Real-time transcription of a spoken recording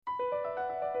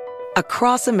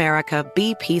Across America,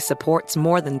 BP supports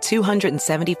more than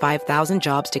 275,000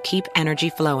 jobs to keep energy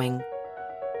flowing.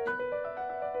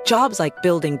 Jobs like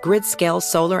building grid-scale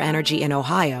solar energy in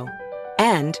Ohio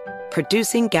and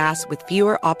producing gas with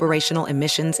fewer operational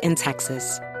emissions in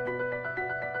Texas.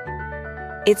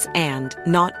 It's and,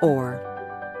 not or.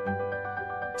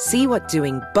 See what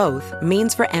doing both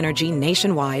means for energy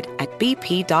nationwide at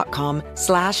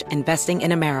bp.com/investing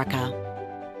in America.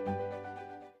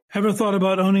 Ever thought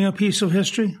about owning a piece of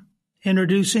history?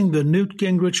 Introducing the Newt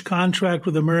Gingrich Contract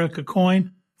with America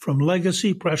coin from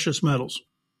Legacy Precious Metals.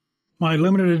 My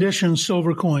limited edition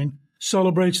silver coin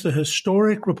celebrates the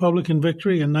historic Republican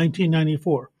victory in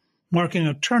 1994, marking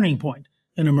a turning point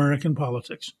in American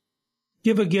politics.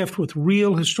 Give a gift with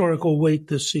real historical weight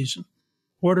this season.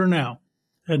 Order now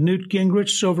at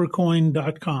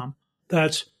newtgingrichsilvercoin.com.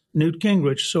 That's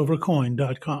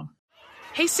newtgingrichsilvercoin.com.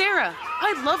 Hey, Sarah,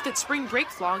 I love that spring break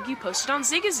vlog you posted on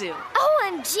Zigazoo.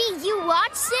 OMG, you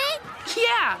watched it?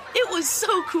 Yeah, it was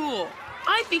so cool.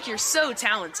 I think you're so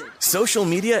talented. Social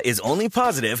media is only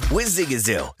positive with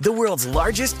Zigazoo, the world's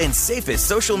largest and safest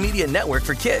social media network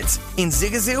for kids. In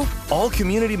Zigazoo, all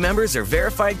community members are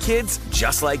verified kids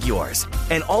just like yours,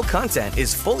 and all content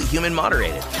is fully human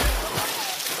moderated.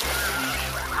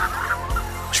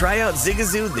 Try out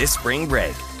Zigazoo this spring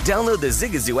break. Download the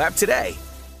Zigazoo app today.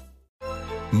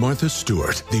 Martha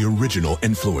Stewart, the original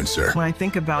influencer. When I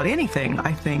think about anything,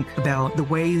 I think about the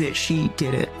way that she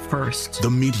did it first. The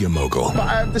media mogul.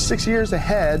 5 to 6 years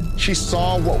ahead, she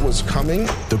saw what was coming.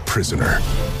 The prisoner.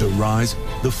 The rise,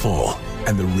 the fall,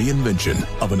 and the reinvention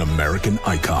of an American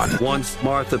icon. Once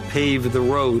Martha paved the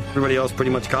road, everybody else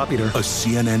pretty much copied her. A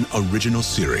CNN original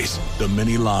series, The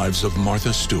Many Lives of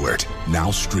Martha Stewart,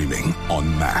 now streaming on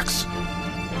Max.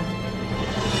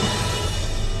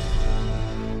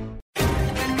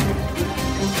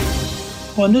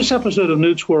 On this episode of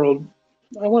Newt's World,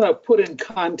 I want to put in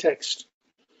context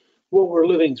what we're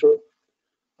living through.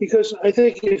 Because I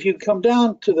think if you come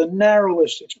down to the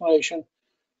narrowest explanation,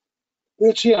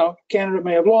 it's, Canada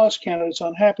may have lost, Canada's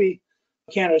unhappy,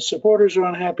 Canada's supporters are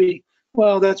unhappy.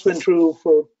 Well, that's been true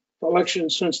for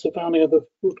elections since the founding of the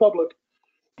Republic.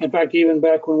 In fact, even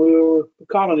back when we were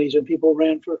colonies and people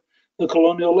ran for the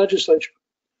colonial legislature.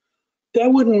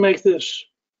 That wouldn't make this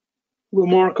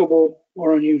remarkable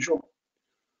or unusual.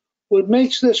 What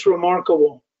makes this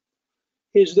remarkable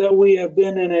is that we have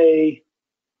been in a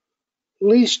at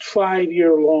least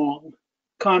 5-year-long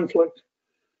conflict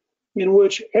in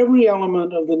which every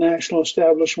element of the national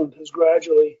establishment has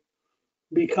gradually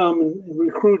become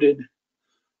recruited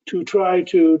to try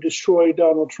to destroy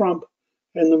Donald Trump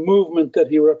and the movement that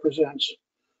he represents,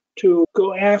 to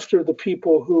go after the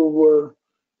people who were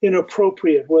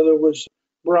inappropriate, whether it was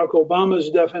Barack Obama's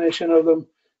definition of them,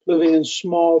 living in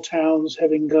small towns,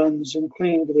 having guns and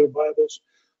clinging to their Bibles,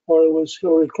 or it was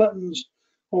Hillary Clinton's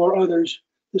or others.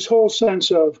 This whole sense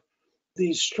of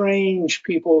these strange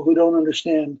people who don't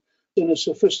understand in a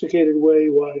sophisticated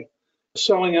way why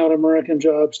selling out American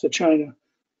jobs to China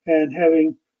and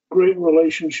having great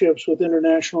relationships with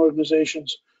international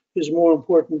organizations is more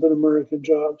important than American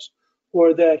jobs,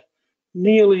 or that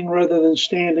kneeling rather than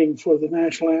standing for the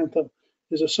national anthem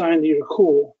is a sign that you're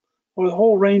cool, or the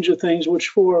whole range of things which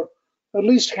for at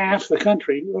least half the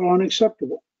country are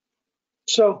unacceptable.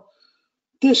 So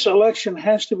this election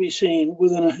has to be seen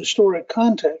within a historic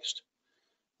context,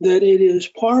 that it is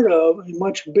part of a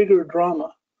much bigger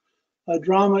drama, a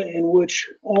drama in which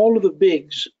all of the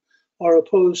bigs are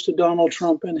opposed to Donald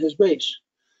Trump and his base.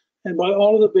 And by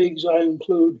all of the bigs, I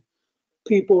include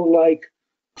people like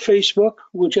Facebook,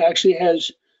 which actually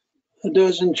has a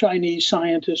dozen Chinese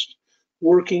scientists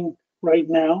working right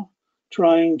now,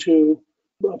 trying to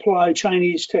apply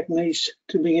Chinese techniques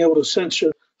to being able to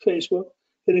censor Facebook.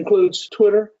 It includes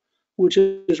Twitter, which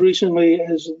is recently,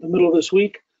 as the middle of this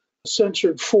week,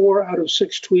 censored 4 out of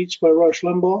 6 tweets by Rush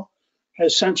Limbaugh,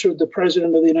 has censored the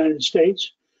President of the United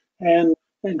States, and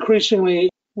increasingly,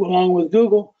 along with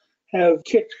Google, have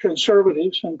kicked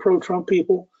conservatives and pro-Trump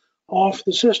people off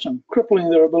the system, crippling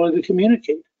their ability to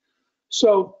communicate.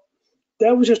 So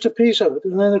that was just a piece of it.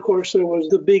 And then, of course, there was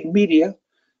the big media,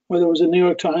 whether it was the New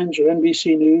York Times or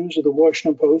NBC News or the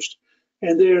Washington Post,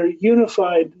 and their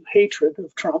unified hatred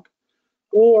of Trump,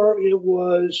 or it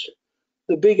was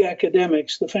the big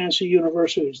academics, the fancy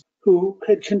universities, who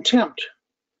had contempt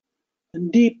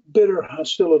and deep, bitter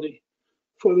hostility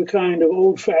for the kind of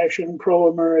old-fashioned,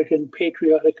 pro-American,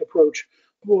 patriotic approach,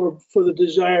 or for the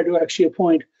desire to actually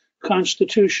appoint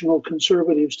constitutional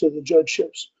conservatives to the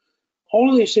judgeships.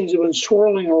 All of these things have been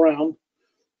swirling around.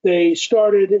 They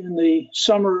started in the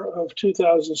summer of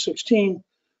 2016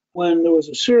 when there was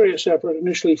a serious effort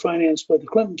initially financed by the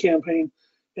Clinton campaign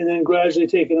and then gradually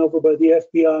taken over by the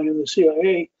FBI and the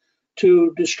CIA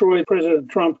to destroy President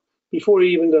Trump before he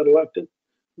even got elected.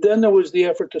 Then there was the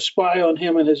effort to spy on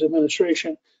him and his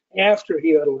administration after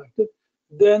he got elected.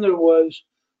 Then there was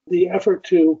the effort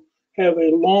to have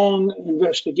a long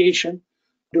investigation,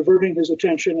 diverting his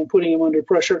attention and putting him under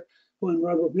pressure when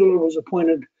Robert Mueller was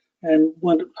appointed and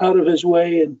went out of his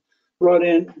way and brought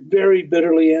in very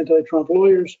bitterly anti-Trump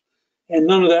lawyers. And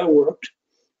none of that worked.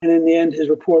 And in the end, his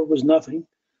report was nothing.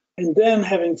 And then,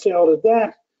 having failed at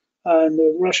that, and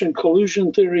the Russian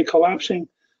collusion theory collapsing,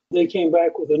 they came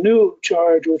back with a new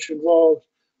charge, which involved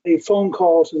a phone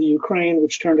call to the Ukraine,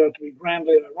 which turned out to be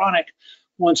grandly ironic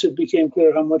once it became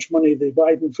clear how much money the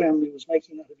Biden family was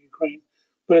making out of Ukraine.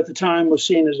 But at the time was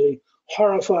seen as a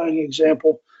horrifying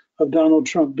example of Donald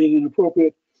Trump being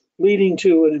inappropriate, leading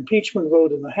to an impeachment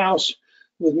vote in the House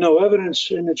with no evidence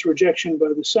and its rejection by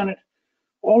the Senate.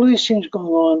 All of these things going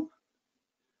on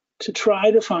to try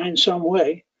to find some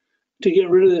way to get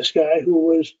rid of this guy who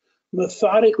was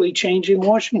methodically changing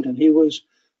Washington. He was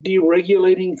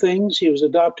deregulating things. He was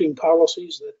adopting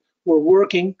policies that were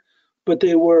working, but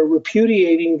they were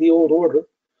repudiating the old order.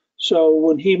 So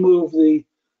when he moved the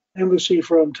embassy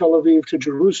from Tel Aviv to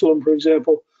Jerusalem, for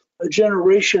example, a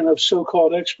generation of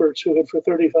so-called experts who had for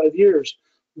 35 years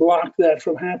blocked that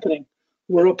from happening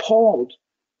were appalled.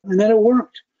 And then it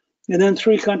worked. And then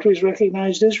 3 countries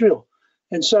recognized Israel.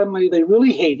 And suddenly they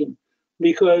really hate him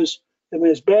because, I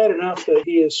mean, it's bad enough that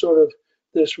he is sort of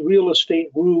this real estate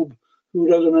rube who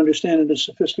doesn't understand in a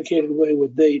sophisticated way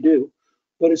what they do.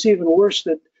 But it's even worse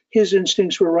that his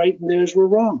instincts were right and theirs were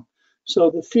wrong. So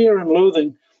the fear and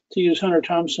loathing, to use Hunter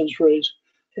Thompson's phrase,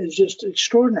 is just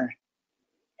extraordinary.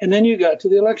 And then you got to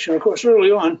the election. Of course,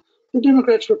 early on, the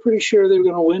Democrats were pretty sure they were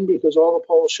going to win because all the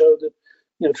polls showed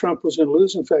that Trump was going to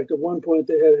lose. In fact, at one point,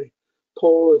 they had a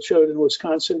poll that showed in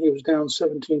Wisconsin he was down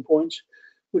 17 points,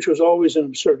 which was always an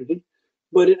absurdity.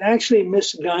 But it actually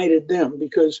misguided them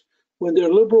because when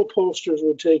their liberal pollsters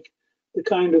would take the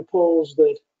kind of polls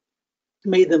that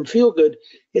made them feel good,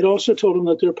 it also told them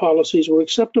that their policies were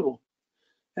acceptable.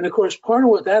 And of course, part of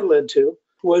what that led to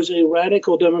was a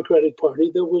radical Democratic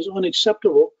Party that was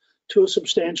unacceptable to a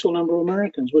substantial number of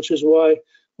Americans, which is why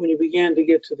when you began to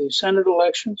get to the Senate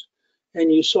elections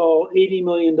and you saw $80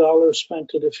 million spent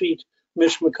to defeat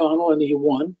Mitch McConnell and he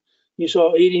won, you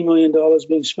saw $80 million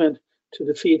being spent to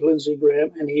defeat Lindsey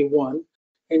Graham and he won,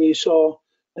 and you saw,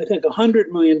 I think, $100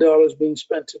 million being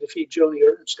spent to defeat Joni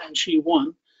Ernst and she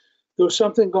won. There was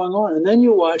something going on. And then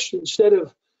you watched, instead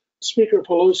of Speaker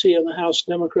Pelosi and the House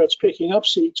Democrats picking up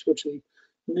seats, which the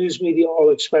news media all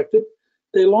expected,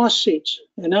 they lost seats.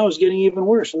 And now it's getting even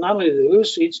worse. And not only did they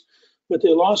lose seats, but they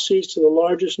lost seats to the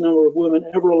largest number of women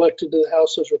ever elected to the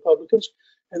House as Republicans.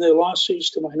 And they lost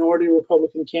seats to minority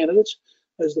Republican candidates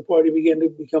as the party began to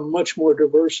become much more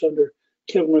diverse under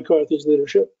Kevin McCarthy's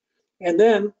leadership. And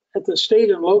then at the state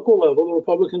and local level, the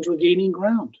Republicans were gaining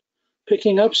ground,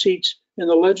 picking up seats in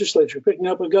the legislature, picking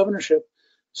up a governorship.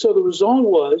 So the result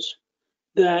was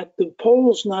that the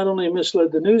polls not only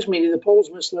misled the news media, the polls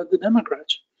misled the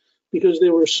Democrats because they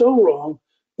were so wrong,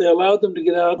 they allowed them to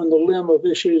get out on the limb of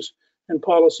issues and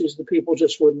policies that people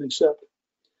just wouldn't accept.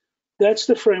 That's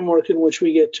the framework in which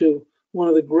we get to one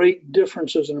of the great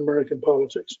differences in American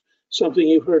politics, something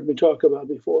you've heard me talk about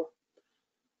before.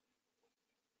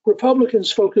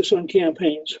 Republicans focus on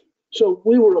campaigns. So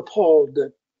we were appalled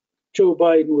that Joe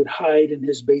Biden would hide in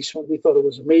his basement. We thought it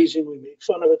was amazing. We made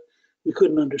fun of it. We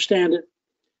couldn't understand it.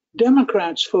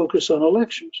 Democrats focus on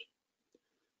elections.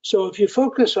 So if you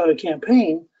focus on a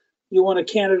campaign, you want a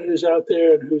candidate who's out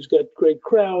there and who's got great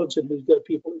crowds and who's got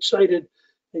people excited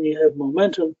and you have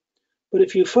momentum. But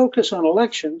if you focus on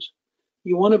elections,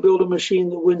 you want to build a machine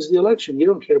that wins the election. You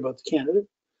don't care about the candidate.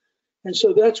 And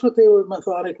so that's what they were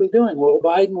methodically doing. While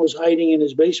Biden was hiding in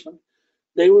his basement,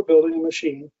 they were building a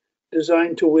machine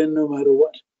designed to win no matter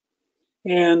what.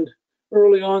 And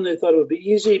early on, they thought it would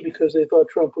be easy because they thought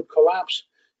Trump would collapse,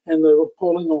 and the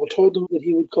polling all told them that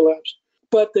he would collapse.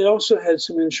 But they also had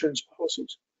some insurance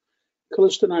policies.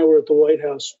 Callista and I were at the White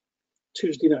House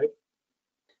Tuesday night,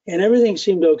 and everything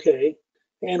seemed okay.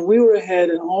 And we were ahead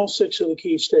in all 6 of the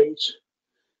key states,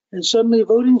 and suddenly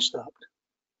voting stopped.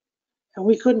 And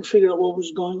we couldn't figure out what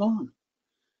was going on.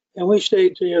 And we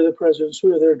stayed to hear the presidents.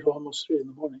 We were there until almost 3 in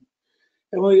the morning.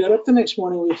 And when we got up the next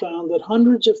morning, we found that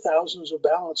hundreds of thousands of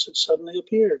ballots had suddenly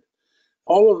appeared.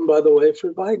 All of them, by the way,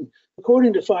 for Biden.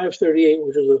 According to 538,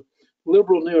 which is a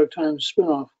liberal New York Times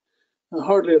spinoff,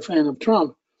 hardly a fan of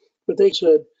Trump, but they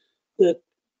said that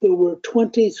there were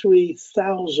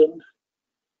 23,000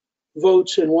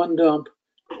 votes in one dump,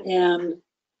 and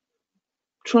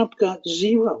Trump got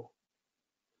 0.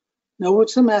 Now,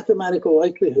 what's the mathematical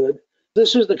likelihood?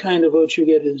 This is the kind of votes you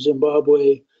get in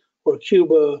Zimbabwe or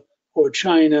Cuba or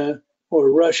China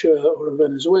or Russia or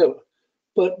Venezuela.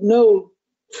 But no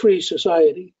free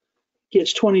society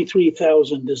gets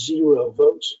 23,000 to 0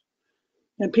 votes.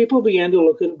 And people began to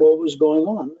look at what was going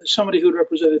on. As somebody who'd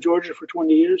represented Georgia for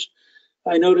 20 years,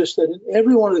 I noticed that in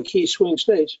every one of the key swing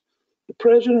states, the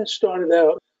president started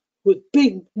out with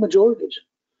big majorities.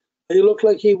 It looked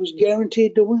like he was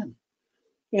guaranteed to win.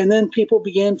 And then people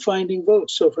began finding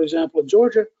votes. So, for example, in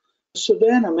Georgia,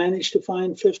 Savannah managed to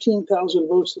find 15,000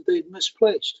 votes that they'd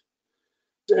misplaced.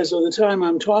 As of the time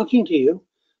I'm talking to you,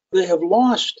 they have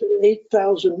lost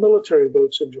 8,000 military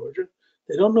votes in Georgia.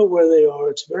 They don't know where they are.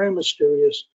 It's very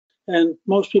mysterious. And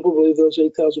most people believe those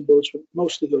 8,000 votes would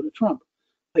mostly go to Trump.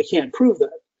 I can't prove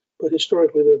that, but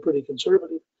historically they're pretty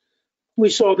conservative. We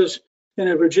saw this in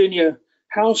a Virginia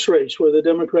House race where the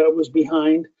Democrat was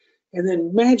behind, and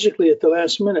then magically at the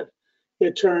last minute,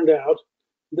 it turned out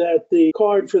that the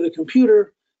card for the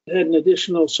computer had an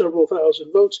additional several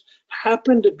thousand votes,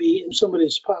 happened to be in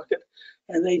somebody's pocket,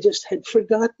 and they just had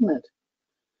forgotten it.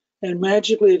 And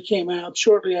magically it came out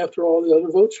shortly after all the other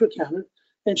votes were counted,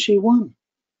 and she won.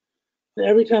 And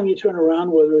every time you turn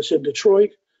around, whether it's in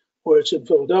Detroit, or it's in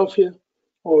Philadelphia,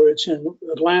 or it's in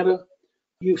Atlanta,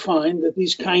 you find that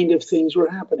these kind of things were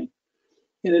happening.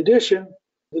 In addition,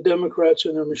 the Democrats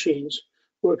and their machines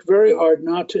worked very hard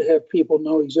not to have people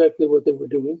know exactly what they were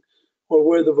doing or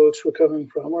where the votes were coming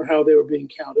from or how they were being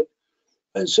counted.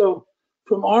 And so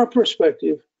from our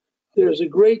perspective, there's a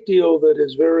great deal that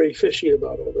is very fishy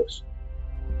about all this.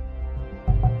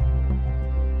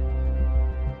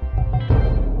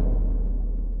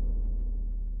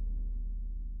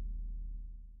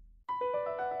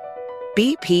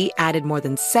 BP added more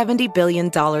than $70 billion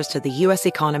to the U.S.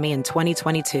 economy in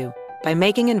 2022 by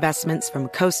making investments from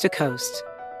coast to coast.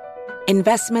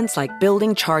 Investments like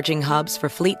building charging hubs for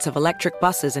fleets of electric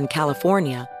buses in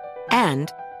California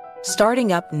and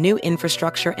starting up new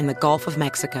infrastructure in the Gulf of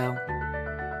Mexico.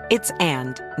 It's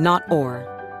and, not or.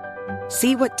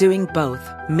 See what doing both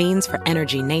means for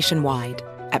energy nationwide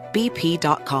at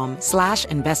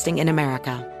bp.com/investing in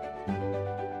America.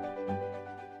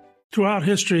 Throughout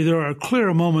history, there are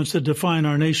clear moments that define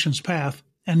our nation's path,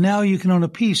 and now you can own a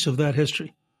piece of that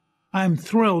history. I'm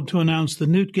thrilled to announce the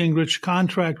Newt Gingrich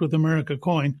Contract with America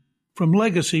coin from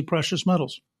Legacy Precious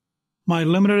Metals. My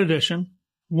limited edition,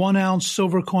 1-ounce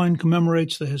silver coin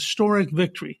commemorates the historic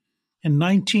victory in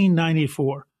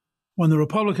 1994, when the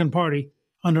Republican Party,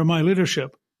 under my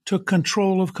leadership, took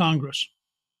control of Congress.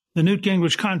 The Newt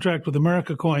Gingrich Contract with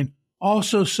America coin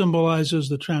also symbolizes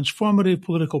the transformative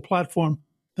political platform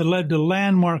that led to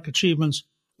landmark achievements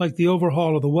like the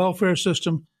overhaul of the welfare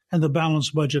system and the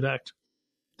Balanced Budget Act.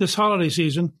 This holiday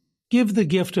season, give the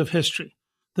gift of history.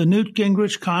 The Newt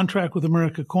Gingrich Contract with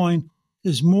America coin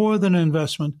is more than an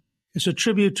investment. It's a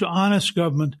tribute to honest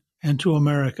government and to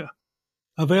America.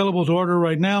 Available to order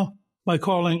right now by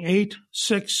calling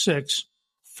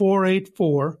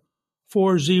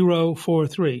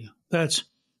 866-484-4043. That's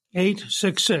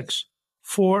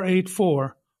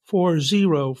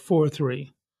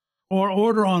 866-484-4043. Or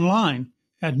order online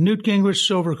at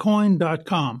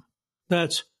newtgingrichsilvercoin.com.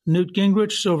 That's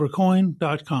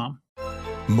newtgingrichsilvercoin.com.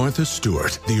 Martha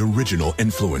Stewart, the original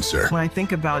influencer. When I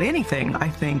think about anything, I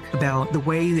think about the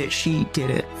way that she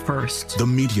did it first. The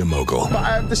media mogul.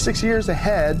 5 to 6 years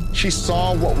ahead, she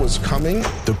saw what was coming.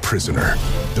 The prisoner.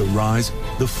 The rise,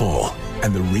 the fall,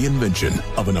 and the reinvention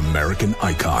of an American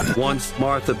icon. Once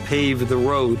Martha paved the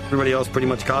road, everybody else pretty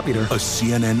much copied her. A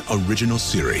CNN original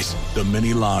series, The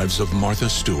Many Lives of Martha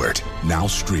Stewart, now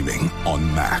streaming on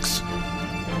Max.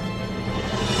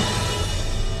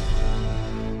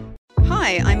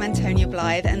 Hi, I'm Antonia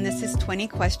Blythe, and this is 20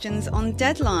 Questions on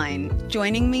Deadline.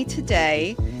 Joining me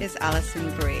today is Alison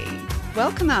Brie.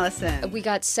 Welcome, Alison. We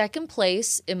got second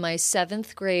place in my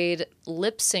 7th grade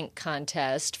lip sync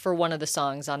contest for one of the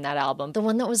songs on that album. The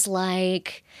one that was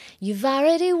like, "You've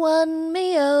already won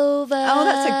me over." Oh,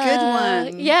 that's a good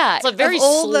one. Yeah. It's a very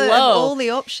slow. Of all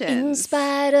the options. In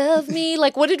spite of me.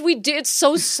 Like, what did we do? It's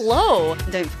so slow.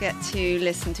 Don't forget to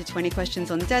listen to 20 Questions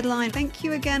on Deadline. Thank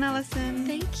you again, Alison.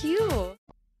 Thank you.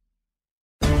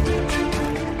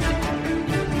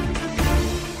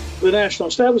 The national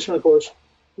establishment, of course,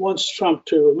 wants Trump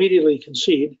to immediately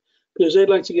concede because they'd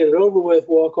like to get it over with,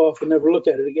 walk off, and never look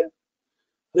at it again.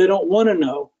 They don't want to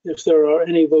know if there are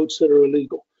any votes that are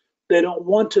illegal. They don't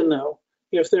want to know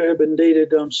if there have been data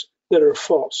dumps that are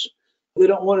false. They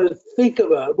don't want to think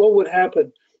about what would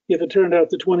happen if it turned out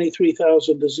the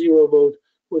 23,000 to 0 vote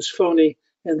was phony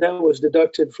and that was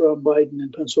deducted from Biden in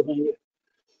Pennsylvania.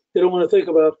 They don't want to think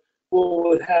about what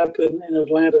would happen in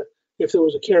Atlanta if there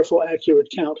was a careful, accurate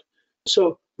count.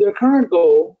 So their current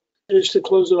goal is to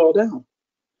close it all down.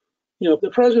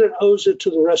 The president owes it to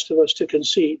the rest of us to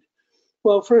concede.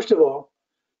 Well, first of all,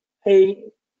 a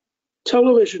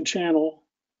television channel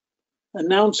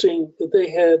announcing that they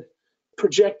had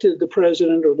projected the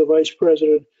president or the vice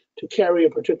president to carry a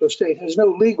particular state has no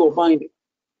legal binding.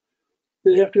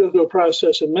 They have to go through a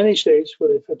process in many states where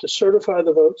they have to certify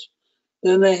the votes.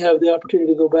 Then they have the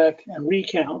opportunity to go back and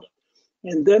recount.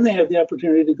 And then they have the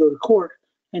opportunity to go to court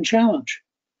and challenge.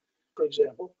 For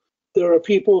example, there are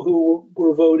people who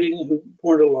were voting who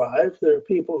weren't alive. There are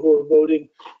people who are voting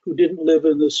who didn't live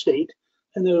in the state.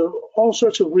 And there are all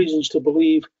sorts of reasons to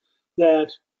believe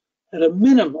that at a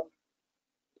minimum,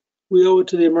 we owe it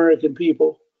to the American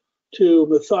people to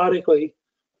methodically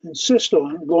insist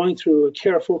on going through a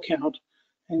careful count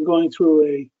and going through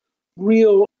a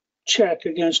real check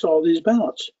against all these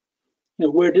ballots.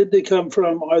 Where did they come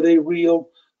from? Are they real?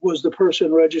 Was the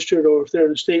person registered? Or if they're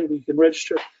in a state we can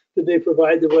register, did they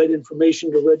provide the right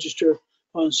information to register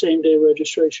on same-day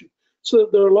registration? So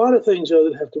there are a lot of things there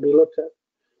that have to be looked at.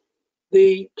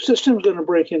 The system's going to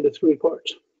break into three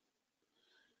parts.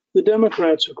 The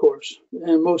Democrats, of course,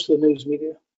 and most of the news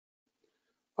media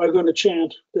are going to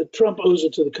chant that Trump owes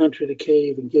it to the country to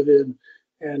cave and give in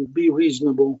and be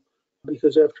reasonable,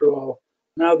 because after all,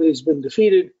 now that he's been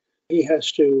defeated, he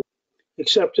has to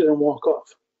accept it and walk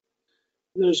off.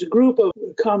 There's a group of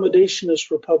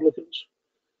accommodationist Republicans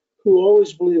who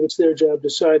always believe it's their job to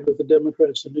side with the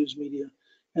Democrats and news media.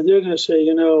 And they're going to say,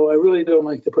 I really don't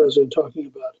like the president talking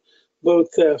about vote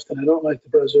theft, and I don't like the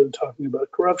president talking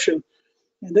about corruption.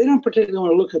 And they don't particularly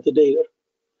want to look at the data.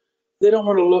 They don't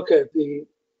want to look at the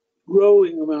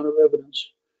growing amount of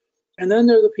evidence. And then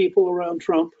there are the people around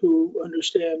Trump who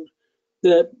understand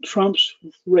that Trump's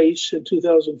race in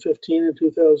 2015 and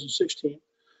 2016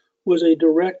 was a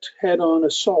direct head-on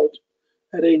assault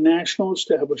at a national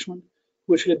establishment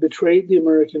which had betrayed the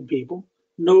American people,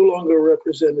 no longer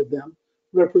represented them,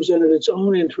 represented its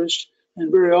own interests,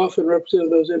 and very often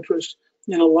represented those interests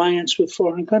in alliance with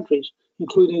foreign countries,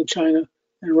 including China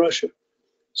and Russia.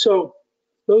 So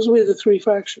those will be the three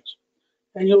factions.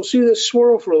 And you'll see this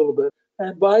swirl for a little bit.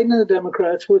 And Biden and the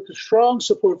Democrats, with the strong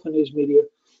support from the news media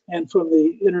and from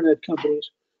the internet companies,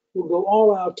 will go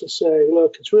all out to say,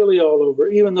 look, it's really all over,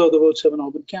 even though the votes haven't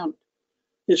all been counted.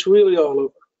 It's really all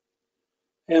over.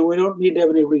 And we don't need to have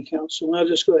any recounts. So we'll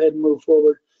just go ahead and move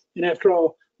forward. And after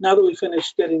all, now that we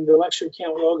finished getting the election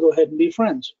count, we all go ahead and be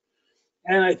friends.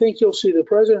 And I think you'll see the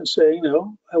president saying,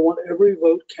 no, I want every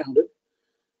vote counted.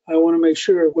 I want to make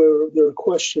sure where there are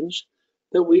questions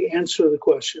that we answer the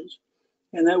questions,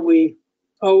 and that we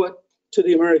owe it to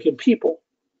the American people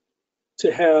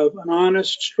to have an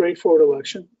honest, straightforward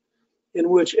election in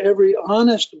which every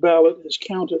honest ballot is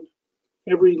counted,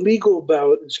 every legal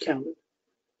ballot is counted,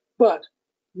 but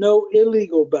no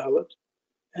illegal ballot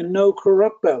and no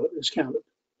corrupt ballot is counted.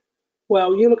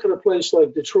 Well, you look at a place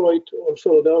like Detroit or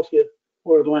Philadelphia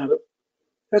or Atlanta,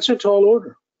 that's a tall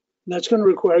order. And that's going to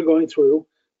require going through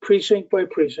precinct by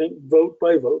precinct, vote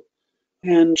by vote,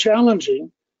 and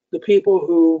challenging the people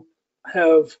who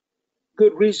have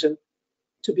good reason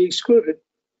to be excluded.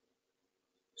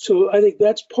 So I think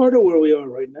that's part of where we are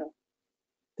right now.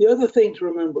 The other thing to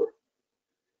remember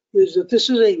is that this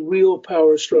is a real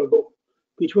power struggle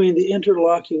between the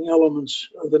interlocking elements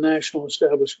of the national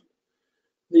establishment,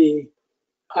 the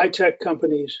high-tech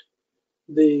companies,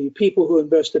 the people who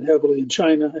invested heavily in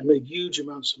China and made huge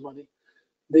amounts of money,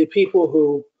 the people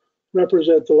who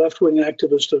represent the left-wing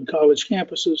activists on college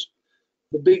campuses,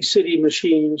 the big city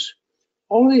machines.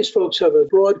 All of these folks have a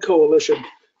broad coalition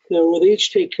where they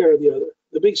each take care of the other.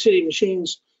 The big city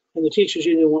machines and the teachers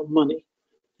union want money,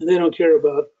 and they don't care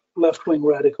about left-wing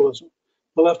radicalism.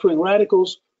 The left-wing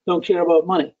radicals don't care about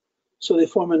money, so they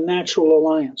form a natural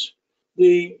alliance.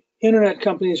 The internet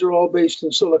companies are all based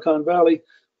in Silicon Valley,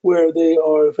 where they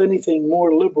are, if anything,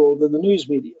 more liberal than the news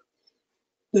media.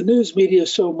 The news media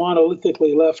is so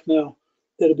monolithically left now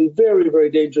that it'd be very, very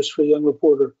dangerous for a young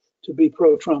reporter to be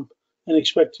pro-Trump and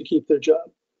expect to keep their job.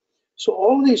 So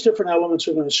all of these different elements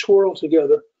are going to swirl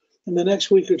together. In the next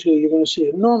week or two, you're going to see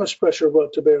enormous pressure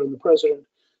brought to bear on the president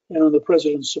and on the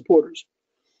president's supporters.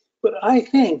 But I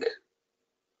think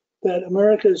that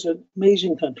America is an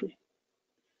amazing country.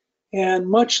 And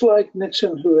much like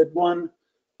Nixon, who had won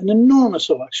an enormous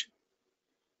election,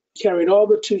 carried all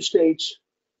but 2 states,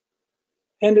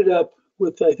 ended up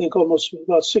with, I think, almost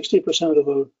about 60% of the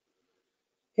vote,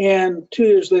 and 2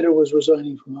 years later was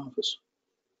resigning from office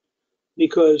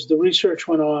because the research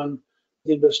went on,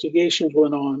 the investigations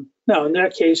went on. Now, in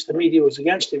that case, the media was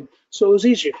against him, so it was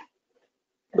easier.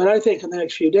 But I think in the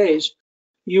next few days,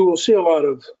 you will see a lot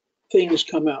of things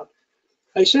come out.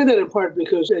 I say that in part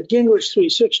because at Gingrich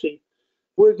 360,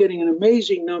 we're getting an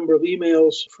amazing number of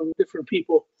emails from different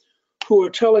people who are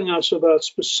telling us about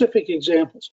specific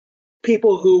examples.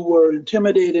 People who were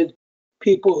intimidated,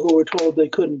 people who were told they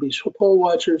couldn't be poll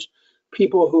watchers,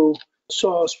 people who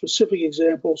saw specific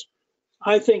examples.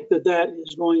 I think that that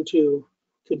is going to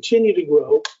continue to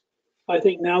grow. I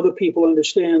think now that people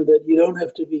understand that you don't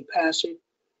have to be passive.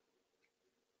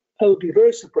 I would be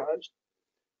very surprised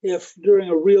if during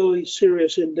a really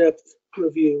serious, in-depth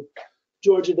review,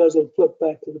 Georgia doesn't flip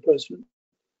back to the president.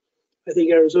 I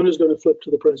think Arizona is going to flip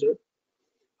to the president.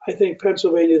 I think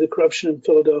Pennsylvania, the corruption in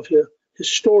Philadelphia,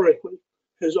 historically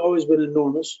has always been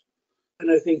enormous.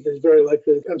 And I think it's very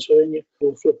likely that Pennsylvania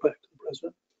will flip back to the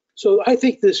president. So I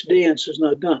think this dance is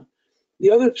not done.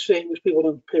 The other state which people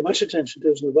don't pay much attention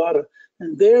to is Nevada.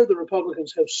 And there the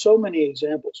Republicans have so many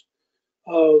examples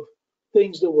of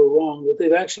things that were wrong that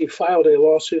they've actually filed a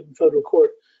lawsuit in federal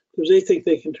court because they think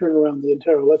they can turn around the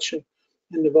entire election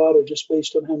in Nevada just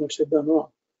based on how much they've done wrong.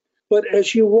 But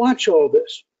as you watch all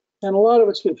this, and a lot of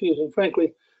it's confusing,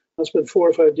 frankly, I spent 4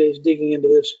 or 5 days digging into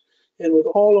this. And with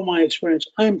all of my experience,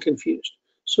 I'm confused.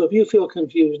 So if you feel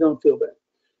confused, don't feel bad.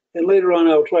 And later on,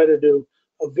 I'll try to do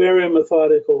a very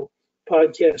methodical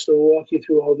podcast that will walk you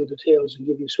through all the details and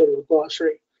give you sort of a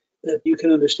glossary that you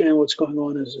can understand what's going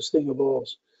on as this thing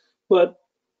evolves. But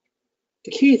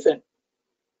the key thing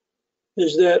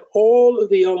is that all of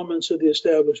the elements of the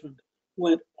establishment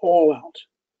went all out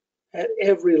at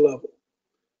every level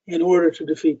in order to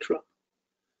defeat Trump.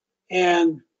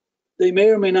 And they may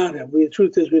or may not have. The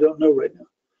truth is, we don't know right now.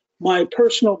 My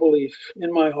personal belief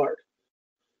in my heart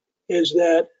is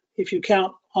that if you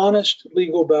count honest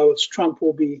legal ballots, Trump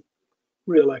will be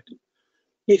reelected.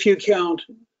 If you count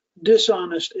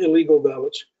dishonest illegal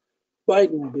ballots,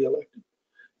 Biden will be elected.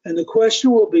 And the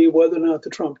question will be whether or not the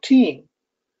Trump team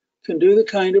can do the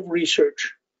kind of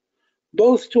research,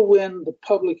 both to win the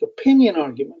public opinion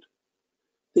argument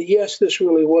that, yes, this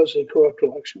really was a corrupt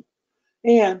election,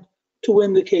 and to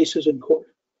win the cases in court.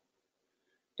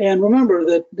 And remember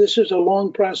that this is a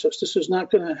long process. This is not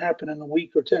going to happen in a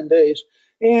week or 10 days.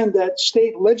 And that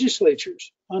state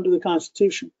legislatures under the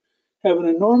Constitution have an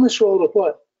enormous role to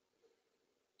play.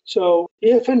 So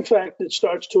if, in fact, it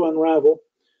starts to unravel,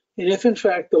 and if, in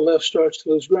fact, the left starts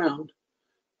to lose ground,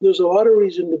 there's a lot of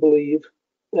reason to believe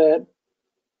that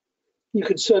you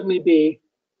could suddenly be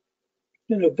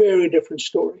in a very different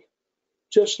story,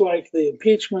 just like the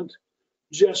impeachment,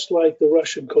 just like the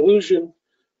Russian collusion,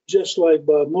 just like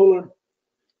Bob Mueller,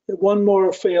 one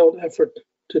more failed effort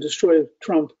to destroy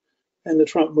Trump and the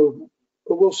Trump movement.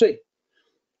 But we'll see.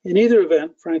 In either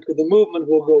event, frankly, the movement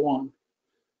will go on.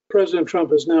 President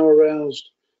Trump has now aroused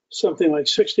something like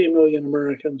 60 million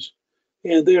Americans,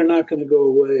 and they are not going to go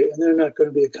away, and they're not going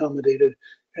to be accommodated,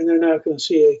 and they're not going to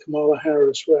see a Kamala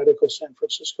Harris radical San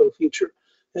Francisco future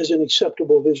as an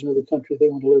acceptable vision of the country they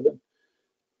want to live in.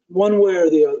 One way or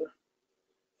the other,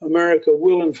 America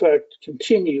will, in fact,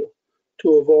 continue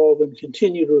to evolve and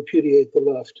continue to repudiate the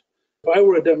left. If I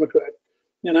were a Democrat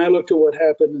and I looked at what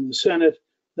happened in the Senate,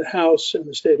 the House, and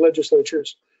the state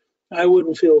legislatures, I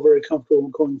wouldn't feel very comfortable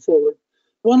going forward.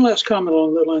 One last comment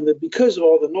along that line, that because of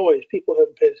all the noise, people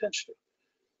haven't paid attention to.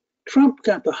 Trump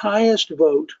got the highest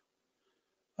vote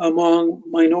among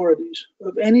minorities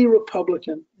of any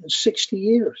Republican in 60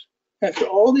 years. After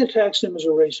all the attacks on him as a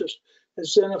racist,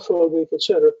 as xenophobic,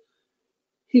 etc.,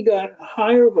 he got a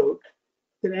higher vote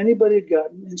than anybody had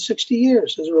gotten in 60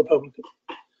 years as a Republican.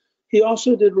 He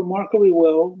also did remarkably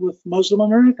well with Muslim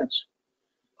Americans.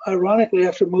 Ironically,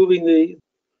 after moving the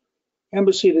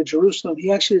embassy to Jerusalem,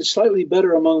 he actually did slightly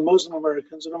better among Muslim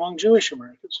Americans than among Jewish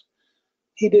Americans.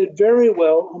 He did very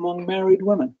well among married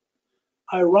women.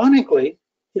 Ironically,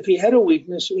 if he had a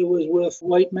weakness, it was with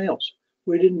white males,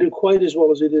 where he didn't do quite as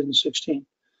well as he did in 16.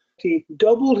 He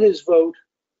doubled his vote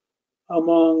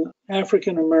among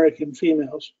African American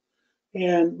females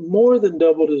and more than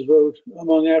doubled his vote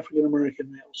among African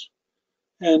American males.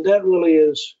 And that really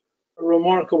is a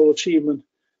remarkable achievement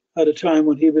at a time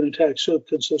when he'd been attacked so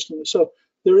consistently. So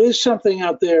there is something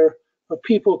out there of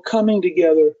people coming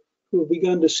together who have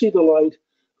begun to see the light,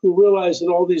 who realize that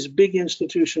all these big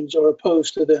institutions are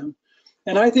opposed to them.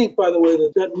 And I think, by the way,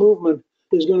 that that movement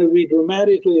is going to be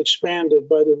dramatically expanded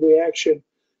by the reaction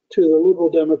to the liberal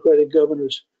Democratic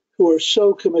governors who are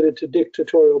so committed to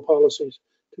dictatorial policies,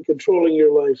 to controlling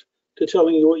your life, to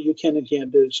telling you what you can and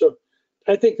can't do. So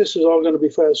I think this is all going to be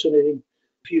fascinating.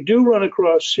 If you do run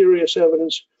across serious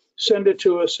evidence, send it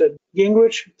to us at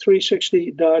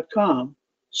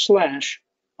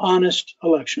gingrich360.com/honest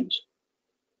elections.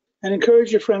 And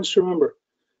encourage your friends to remember,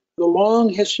 the long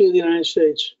history of the United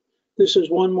States, this is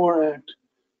one more act,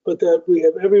 but that we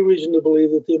have every reason to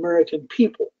believe that the American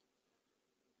people,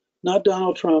 not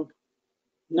Donald Trump,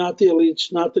 not the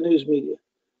elites, not the news media,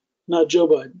 not Joe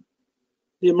Biden,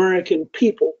 the American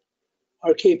people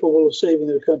are capable of saving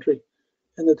their country,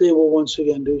 and that they will once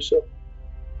again do so.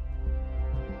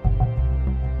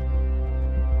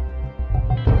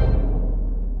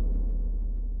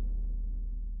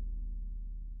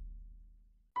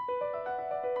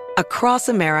 Across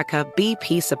America,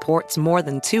 BP supports more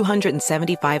than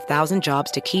 275,000 jobs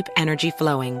to keep energy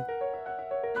flowing.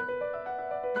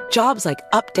 Jobs like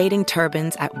updating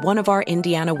turbines at one of our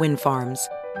Indiana wind farms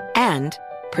and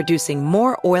producing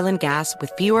more oil and gas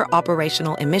with fewer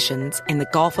operational emissions in the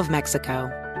Gulf of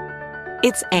Mexico.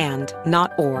 It's and,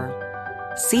 not or.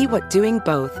 See what doing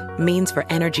both means for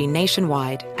energy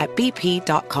nationwide at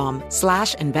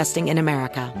bp.com/investing in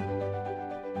America.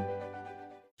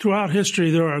 Throughout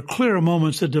history, there are clear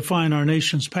moments that define our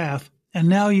nation's path, and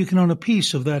now you can own a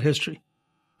piece of that history.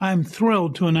 I'm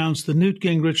thrilled to announce the Newt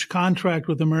Gingrich Contract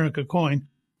with America coin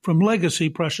from Legacy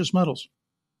Precious Metals.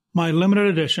 My limited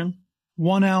edition,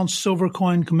 1-ounce silver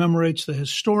coin commemorates the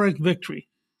historic victory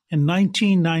in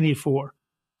 1994,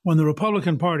 when the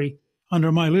Republican Party,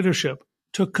 under my leadership,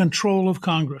 took control of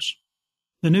Congress.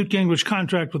 The Newt Gingrich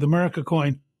Contract with America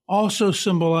coin also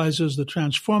symbolizes the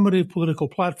transformative political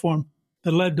platform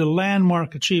that led to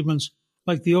landmark achievements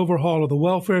like the overhaul of the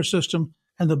welfare system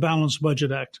and the Balanced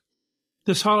Budget Act.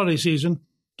 This holiday season,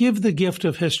 give the gift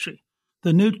of history.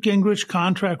 The Newt Gingrich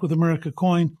Contract with America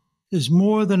coin is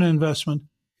more than an investment.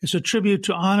 It's a tribute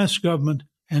to honest government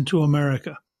and to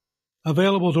America.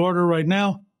 Available to order right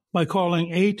now by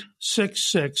calling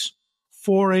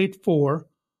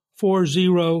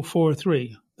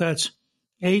 866-484-4043. That's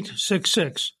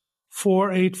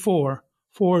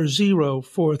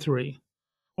 866-484-4043.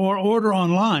 Or order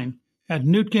online at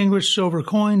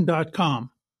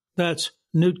newtgingrichsilvercoin.com. That's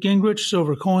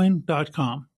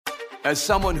newtgingrichsilvercoin.com. As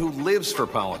someone who lives for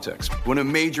politics, when a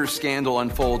major scandal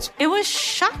unfolds, it was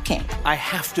shocking. I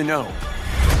have to know,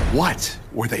 what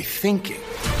were they thinking?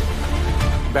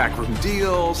 Backroom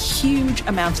deals, huge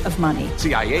amounts of money,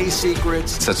 CIA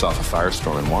secrets, sets off a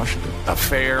firestorm in Washington,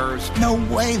 affairs. No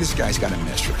way this guy's got a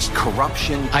mistress.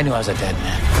 Corruption. I knew I was a dead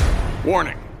man.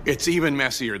 Warning, it's even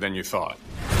messier than you thought.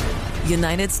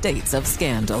 United States of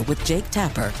Scandal with Jake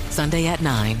Tapper, Sunday at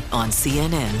 9 on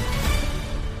CNN.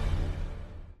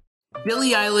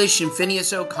 Billie Eilish and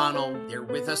Phineas O'Connell, they're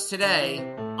with us today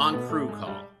on Crew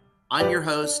Call. I'm your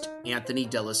host, Anthony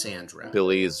D'Alessandro.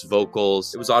 Billie's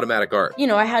vocals, it was automatic art. You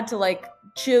know, I had to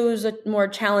choose a more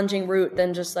challenging route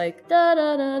than just da da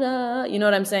da da. You know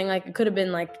what I'm saying? It could have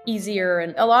been easier.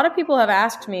 And a lot of people have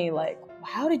asked me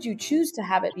how did you choose to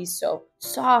have it be so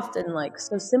soft and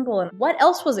so simple? And what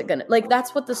else was it gonna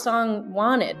that's what the song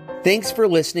wanted. Thanks for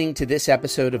listening to this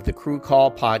episode of the Crew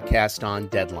Call podcast on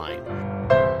Deadline.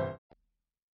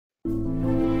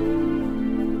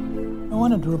 I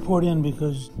wanted to report in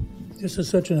because this is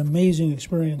such an amazing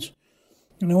experience.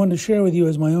 And I wanted to share with you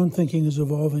as my own thinking is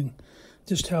evolving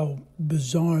just how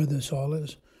bizarre this all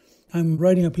is. I'm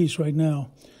writing a piece right now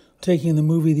taking the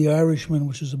movie The Irishman,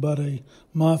 which is about a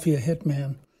mafia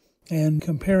hitman, and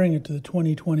comparing it to the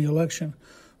 2020 election,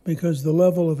 because the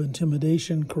level of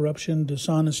intimidation, corruption,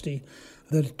 dishonesty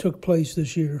that took place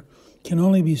this year can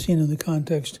only be seen in the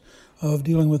context of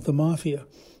dealing with the mafia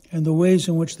and the ways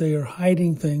in which they are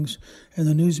hiding things, and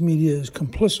the news media is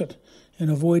complicit in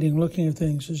avoiding looking at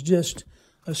things is just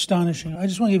astonishing. I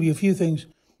just want to give you a few things.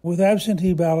 With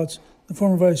absentee ballots, the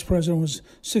former vice president was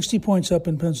 60 points up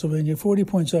in Pennsylvania, 40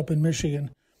 points up in Michigan.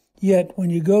 Yet when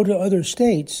you go to other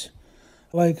states,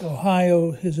 like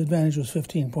Ohio, his advantage was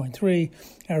 15.3.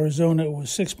 Arizona, it was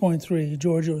 6.3.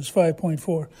 Georgia was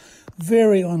 5.4.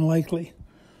 Very unlikely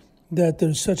that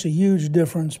there's such a huge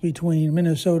difference between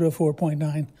Minnesota,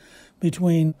 4.9,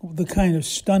 between the kind of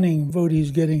stunning vote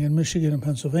he's getting in Michigan and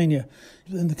Pennsylvania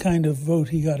and the kind of vote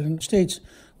he got in states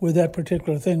where that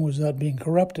particular thing was not being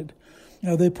corrupted.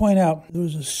 Now, they point out there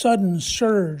was a sudden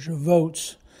surge of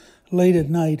votes late at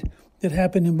night that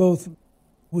happened in both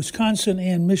Wisconsin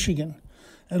and Michigan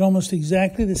at almost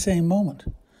exactly the same moment.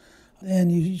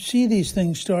 And you see these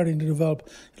things starting to develop.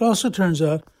 It also turns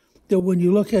out that when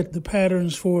you look at the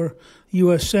patterns for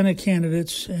U.S. Senate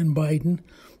candidates and Biden,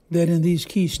 that in these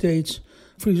key states,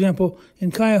 for example, in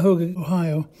Cuyahoga,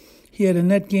 Ohio, he had a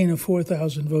net gain of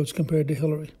 4,000 votes compared to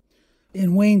Hillary.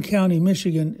 In Wayne County,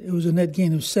 Michigan, it was a net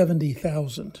gain of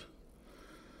 70,000.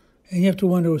 And you have to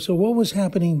wonder, so what was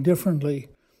happening differently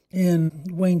in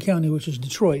Wayne County, which is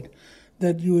Detroit,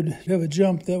 that you would have a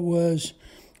jump that was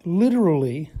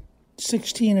literally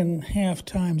 16 and a half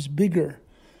times bigger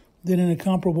than in a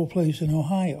comparable place in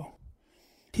Ohio.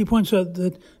 He points out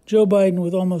that Joe Biden,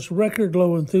 with almost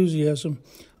record-low enthusiasm,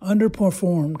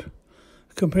 underperformed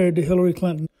compared to Hillary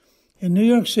Clinton. In New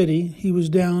York City, he was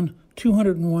down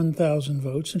 201,000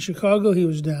 votes. In Chicago, he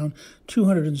was down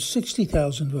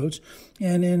 260,000 votes.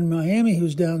 And in Miami, he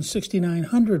was down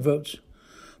 6,900 votes.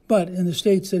 But in the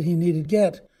states that he needed to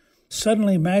get,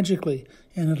 suddenly, magically,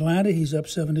 in Atlanta, he's up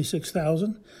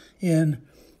 76,000. In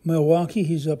Milwaukee,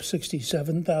 he's up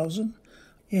 67,000.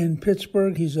 In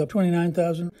Pittsburgh, he's up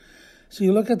 29,000. So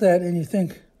you look at that and you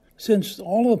think, since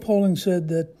all of the polling said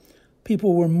that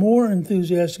people were more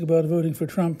enthusiastic about voting for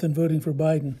Trump than voting for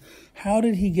Biden, how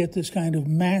did he get this kind of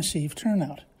massive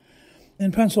turnout?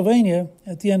 In Pennsylvania,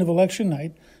 at the end of election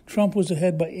night, Trump was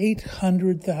ahead by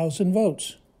 800,000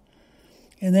 votes.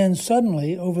 And then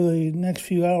suddenly, over the next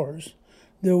few hours,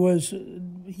 there was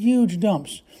huge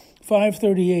dumps.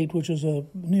 538, which is a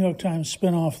New York Times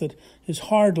spinoff that is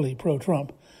hardly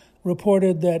pro-Trump,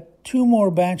 reported that two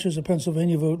more batches of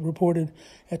Pennsylvania vote reported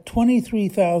at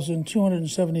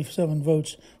 23,277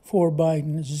 votes for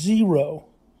Biden, zero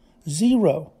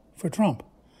for Trump.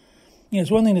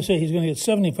 It's one thing to say he's going to get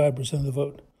 75% of the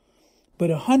vote, but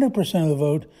 100% of the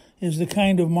vote is the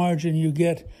kind of margin you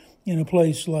get in a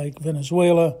place like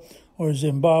Venezuela or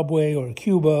Zimbabwe or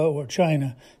Cuba or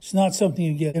China. It's not something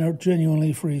you get in a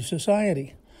genuinely free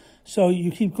society. So you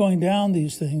keep going down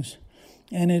these things,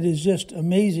 and it is just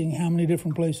amazing how many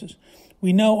different places.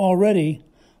 We know already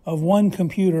of one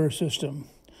computer system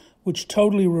which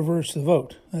totally reversed the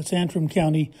vote. That's Antrim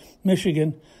County,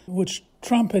 Michigan, which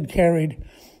Trump had carried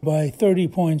by 30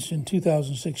 points in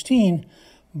 2016,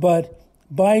 but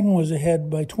Biden was ahead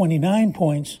by 29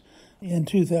 points in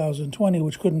 2020,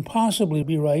 which couldn't possibly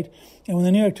be right. And when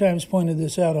the New York Times pointed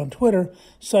this out on Twitter,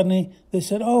 suddenly they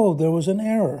said, oh, there was an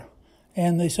error.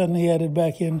 And they suddenly added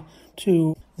back in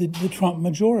to the Trump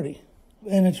majority.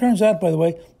 And it turns out, by the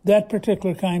way, that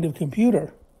particular kind of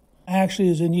computer actually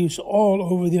is in use all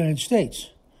over the United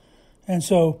States. And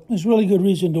so there's really good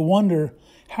reason to wonder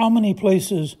how many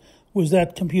places was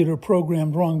that computer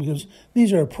programmed wrong, because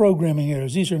these are programming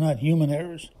errors. These are not human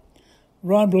errors.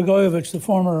 Rod Blagojevich, the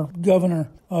former governor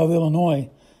of Illinois,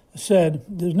 said,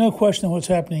 there's no question of what's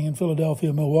happening in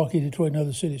Philadelphia, Milwaukee, Detroit, and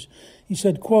other cities. He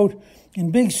said, quote,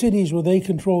 in big cities where they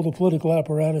control the political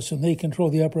apparatus and they control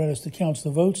the apparatus that counts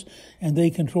the votes and they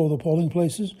control the polling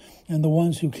places and the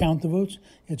ones who count the votes,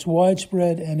 it's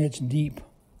widespread and it's deep.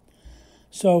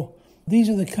 So these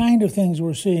are the kind of things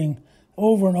we're seeing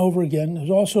over and over again. There's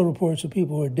also reports of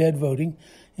people who are dead voting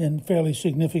in fairly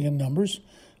significant numbers.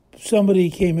 Somebody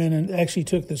came in and actually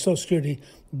took the Social Security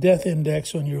death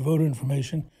index on your voter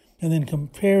information and then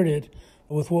compared it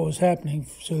with what was happening.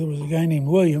 So there was a guy named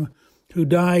William who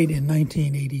died in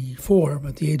 1984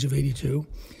 at the age of 82,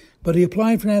 but he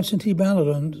applied for an absentee ballot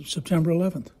on September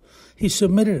 11th. He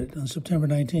submitted it on September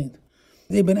 19th.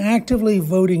 They've been actively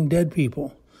voting dead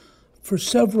people for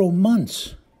several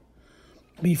months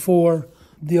before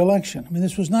the election. I mean,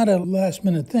 this was not a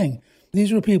last-minute thing.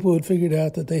 These were people who had figured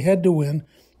out that they had to win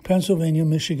Pennsylvania,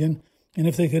 Michigan, and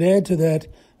if they could add to that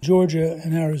Georgia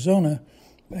and Arizona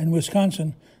and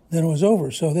Wisconsin, then it was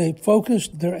over. So they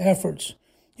focused their efforts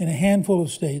in a handful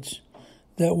of states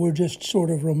that were just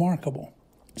sort of remarkable.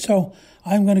 So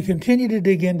I'm going to continue to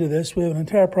dig into this. We have an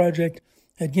entire project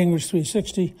at Gingrich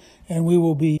 360, and we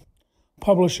will be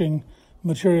publishing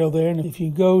material there. And if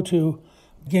you go to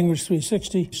Gingrich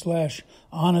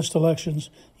 360/honest elections,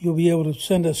 you'll be able to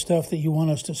send us stuff that you want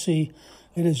us to see.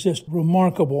 It is just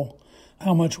remarkable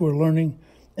how much we're learning.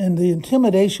 And the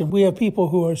intimidation, we have people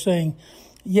who are saying,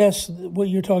 yes, what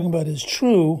you're talking about is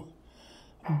true,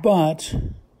 but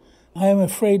I am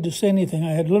afraid to say anything.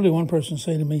 I had literally one person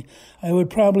say to me, I would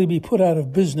probably be put out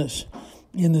of business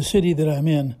in the city that I'm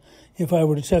in if I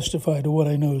were to testify to what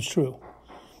I know is true.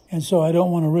 And so I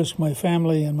don't want to risk my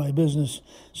family and my business.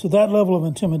 So that level of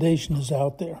intimidation is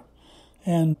out there.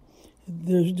 And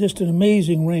there's just an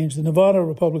amazing range. The Nevada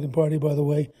Republican Party, by the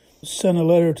way, sent a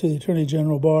letter to the Attorney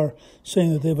General Barr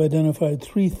saying that they've identified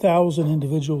 3,000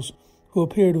 individuals who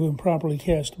appear to have improperly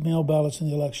cast mail ballots in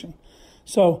the election.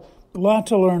 So a lot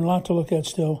to learn, a lot to look at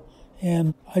still.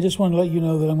 And I just want to let you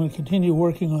know that I'm going to continue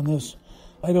working on this.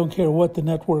 I don't care what the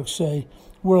networks say.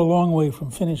 We're a long way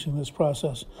from finishing this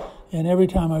process. And every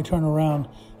time I turn around,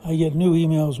 I get new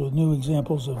emails with new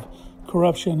examples of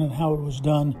corruption and how it was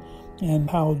done and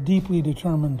how deeply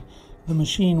determined the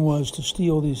machine was to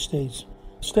steal these states.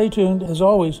 Stay tuned. As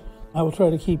always, I will try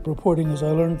to keep reporting as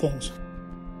I learn things.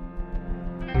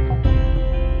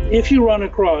 If you run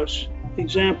across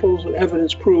examples of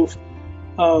evidence proof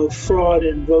of fraud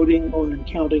in voting or in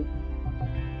counting,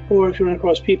 or if you run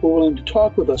across people willing to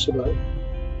talk with us about it,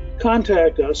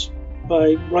 contact us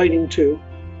by writing to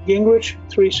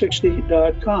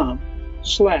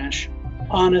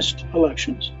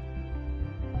gingrich360.com/honestelections.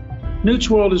 Newt's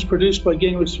World is produced by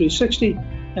Gingrich 360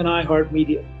 and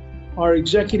iHeartMedia. Our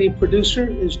executive producer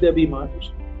is Debbie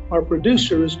Myers. Our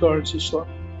producer is Garnsey Sloan.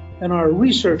 And our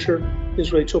researcher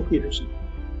is Rachel Peterson.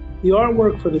 The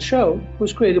artwork for the show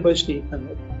was created by Steve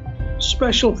Penwood.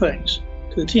 Special thanks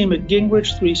to the team at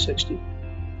Gingrich 360.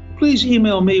 Please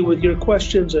email me with your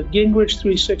questions at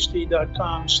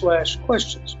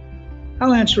gingrich360.com/questions.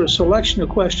 I'll answer a selection of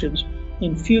questions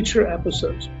in future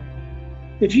episodes.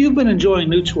 If you've been enjoying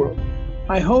Newt's World,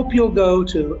 I hope you'll go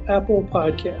to Apple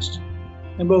Podcasts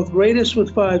and both rate us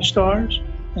with 5 stars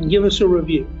and give us a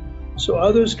review so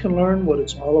others can learn what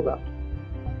it's all about.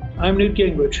 I'm Newt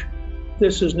Gingrich.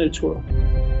 This is Newt's World.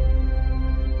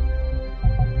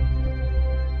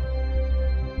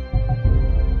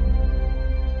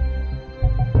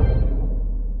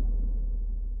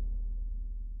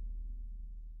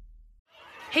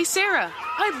 Hey Sarah,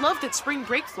 I love that spring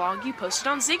break vlog you posted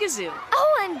on Zigazoo.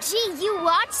 OMG, you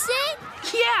watched it?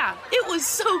 Yeah, it was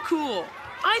so cool.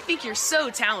 I think you're so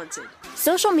talented.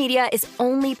 Social media is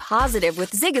only positive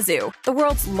with Zigazoo, the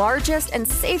world's largest and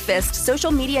safest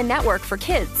social media network for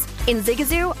kids. In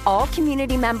Zigazoo, all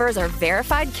community members are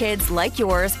verified kids like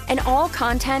yours, and all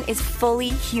content is fully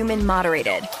human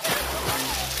moderated.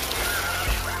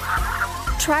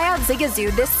 Try out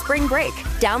Zigazoo this spring break.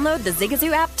 Download the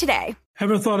Zigazoo app today.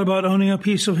 Ever thought about owning a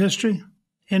piece of history?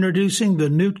 Introducing the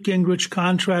Newt Gingrich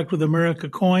Contract with America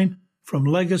coin from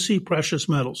Legacy Precious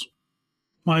Metals.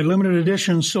 My limited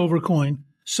edition silver coin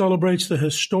celebrates the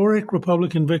historic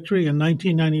Republican victory in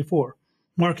 1994,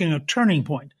 marking a turning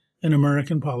point in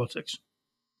American politics.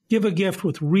 Give a gift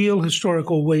with real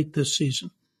historical weight this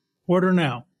season. Order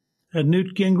now at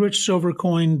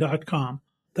newtgingrichsilvercoin.com.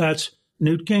 That's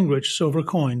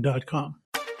newtgingrichsilvercoin.com.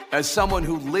 As someone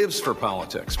who lives for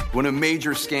politics, when a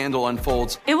major scandal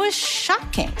unfolds, It was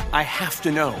shocking. I have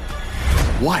to know,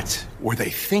 what were they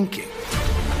thinking?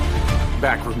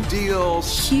 Backroom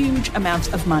deals, Huge amounts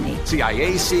of money.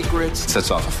 CIA secrets,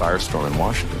 Sets off a firestorm in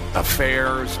Washington.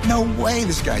 affairs, No way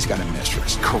this guy's got a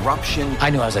mistress. corruption. I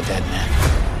knew I was a dead man.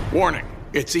 Warning,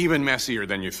 it's even messier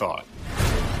than you thought.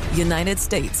 United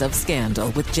States of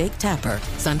Scandal with Jake Tapper,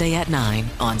 Sunday at 9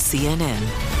 on CNN.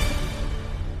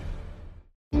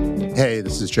 Hey,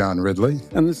 this is John Ridley.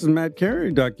 And this is Matt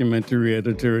Carey, documentary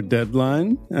editor at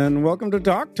Deadline. And welcome to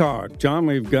Talk Talk. John,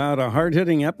 we've got a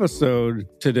hard-hitting episode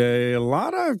today. A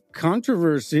lot of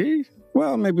controversy.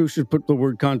 Well, maybe we should put the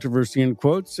word controversy in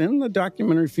quotes in the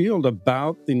documentary field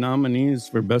about the nominees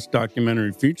for Best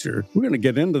Documentary Feature. We're going to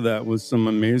get into that with some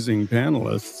amazing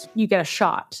panelists. You get a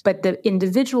shot, but the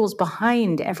individuals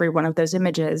behind every one of those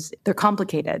images, they're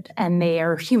complicated and they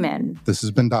are human. This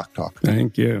has been Doc Talk.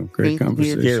 Thank you. Great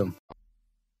conversation. You.